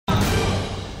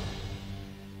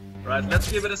Right,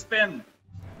 let's give it a spin.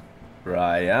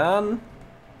 Ryan.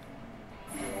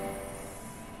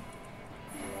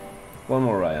 One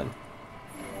more Ryan.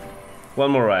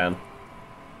 One more Ryan.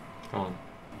 Come on.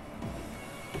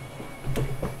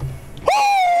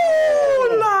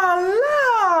 Oh la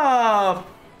la!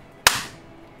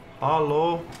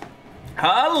 Hello.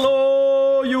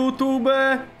 Hello,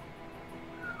 YouTube!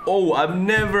 Oh, I've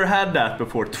never had that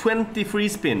before. 20 free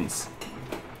spins.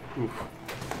 Oof.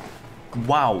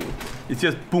 Wow. It's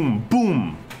just boom,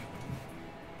 boom.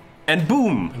 And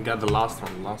boom! I got the last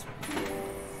one,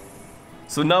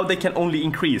 So now they can only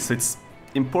increase. It's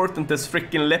important as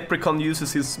freaking Leprechaun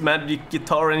uses his magic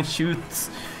guitar and shoots.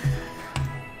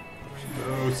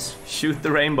 Shoot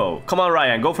the rainbow. Come on,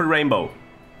 Ryan, go for the rainbow.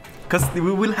 Because we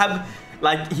will have,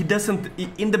 like, he doesn't,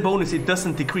 in the bonus it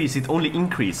doesn't decrease, it only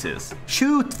increases.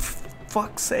 Shoot!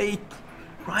 Fuck's sake!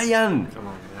 Ryan! Come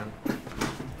on, man.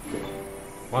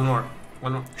 One more.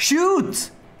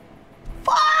 Shoot!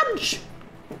 Fudge!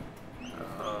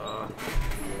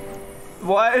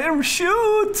 Why?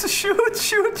 Shoot!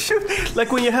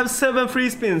 Like when you have 7 free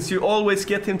spins, you always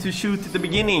get him to shoot at the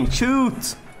beginning.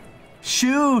 Shoot!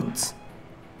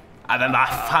 Ah, men vad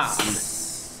fan!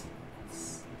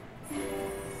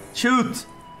 Shoot!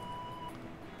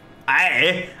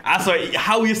 Nej, alltså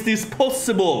how is this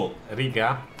possible?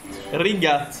 Riggat.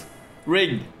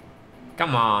 Rig.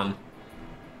 Come on.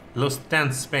 Lost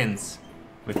 10 spins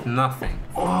with nothing.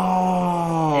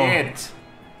 Oh! It.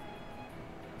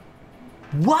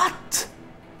 What?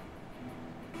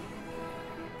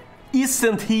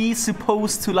 Isn't he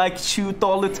supposed to like shoot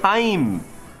all the time?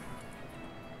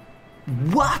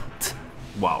 What?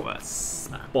 Wow, that's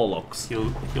bollocks.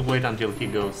 He'll wait until he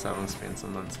goes 7 spins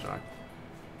and then strike.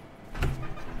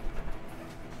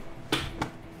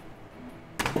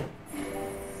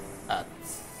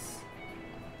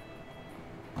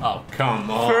 Oh,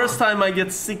 come on. First time I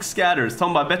get 6 scatters.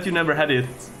 Tom, I bet you never had it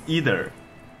either.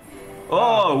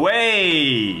 Oh,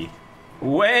 way,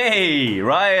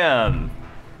 Ryan.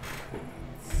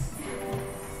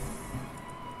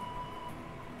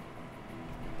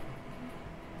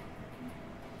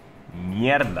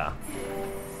 Mierda.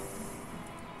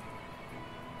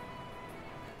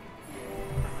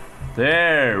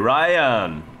 There,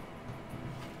 Ryan.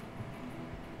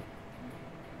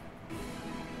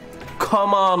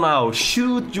 Come on now,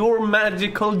 shoot your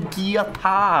magical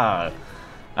guitar.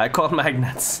 I caught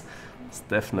magnets. It's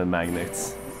definitely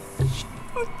magnets.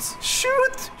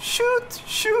 Shoot.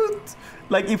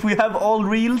 Like if we have all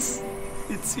reels,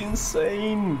 it's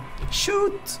insane.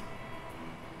 Shoot.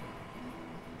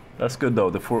 That's good though,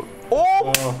 the 4.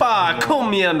 Oppa!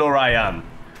 Kom igen då, Ryan.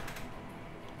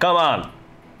 Come on.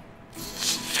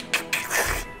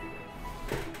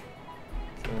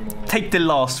 Take the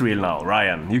last reel now,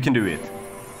 Ryan. You can do it.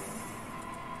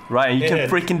 Ryan, you can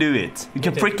freaking do it. You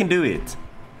can freaking do it.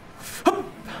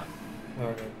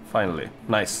 Okay. Finally.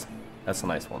 Nice. That's a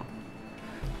nice one.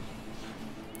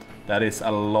 That is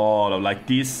a lot of, like,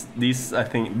 these I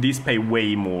think, these pay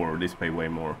way more.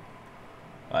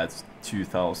 That's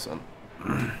 2,000.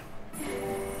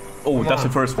 Oh, that's the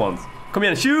first one. Come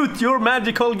here, shoot your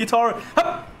magical guitar.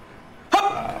 Hup!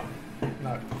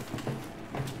 No.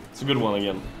 It's a good one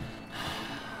again.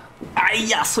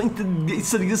 Alltså inte,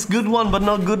 it's a good one but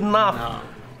not good enough. No.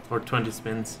 For 20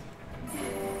 spins.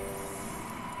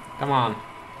 Come on.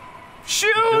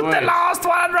 Shoot the last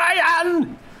one,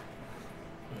 Ryan!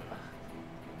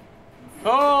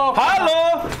 Oh!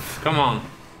 Hello! Come on.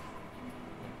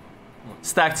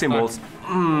 Stacked symbols.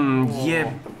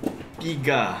 Yeah,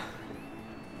 giga.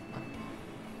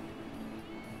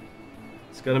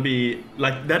 It's gonna be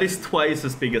like that is twice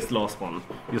as big as the last one,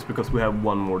 just because we have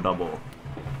one more double.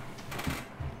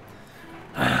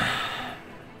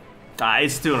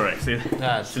 It's still Rex.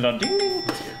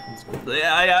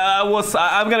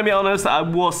 I'm gonna be honest, I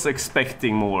was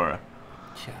expecting more.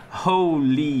 Yeah.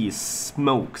 Holy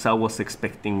smokes, I was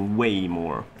expecting way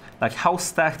more. Like, how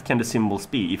stacked can the symbols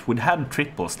be? If we'd had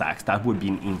triple stacks, that would be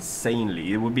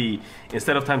insanely. It would be,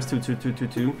 instead of times 2, 2, 2, 2,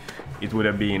 2, it would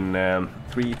have been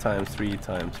 3 times 3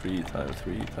 times 3 times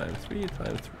 3 times 3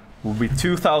 times 3. Would be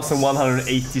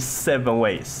 2,187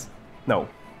 ways. No,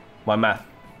 my math.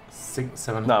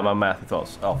 7. No, my math is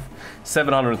off.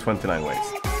 729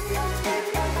 ways.